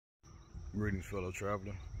Greetings, fellow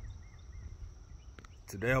traveler.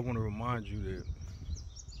 Today I want to remind you that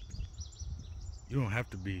you don't have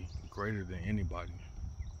to be greater than anybody.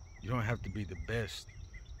 You don't have to be the best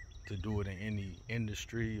to do it in any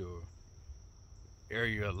industry or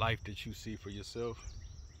area of life that you see for yourself.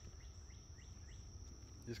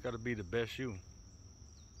 You just got to be the best you,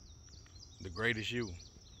 the greatest you.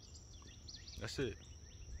 That's it.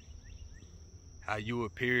 How you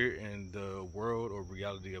appear in the world or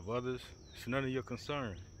reality of others, it's none of your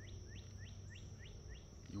concern.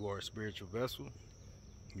 You are a spiritual vessel.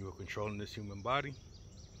 You are controlling this human body.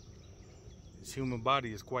 This human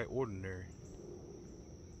body is quite ordinary,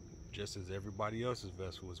 just as everybody else's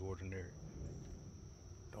vessel is ordinary.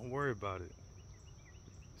 Don't worry about it.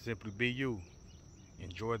 Simply be you.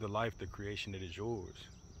 Enjoy the life, the creation that is yours.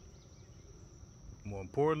 More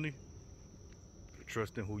importantly,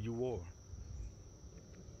 trust in who you are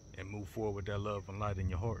and move forward with that love and light in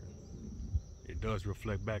your heart. It does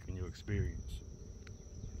reflect back in your experience.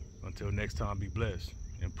 Until next time, be blessed.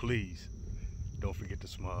 And please, don't forget to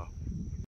smile.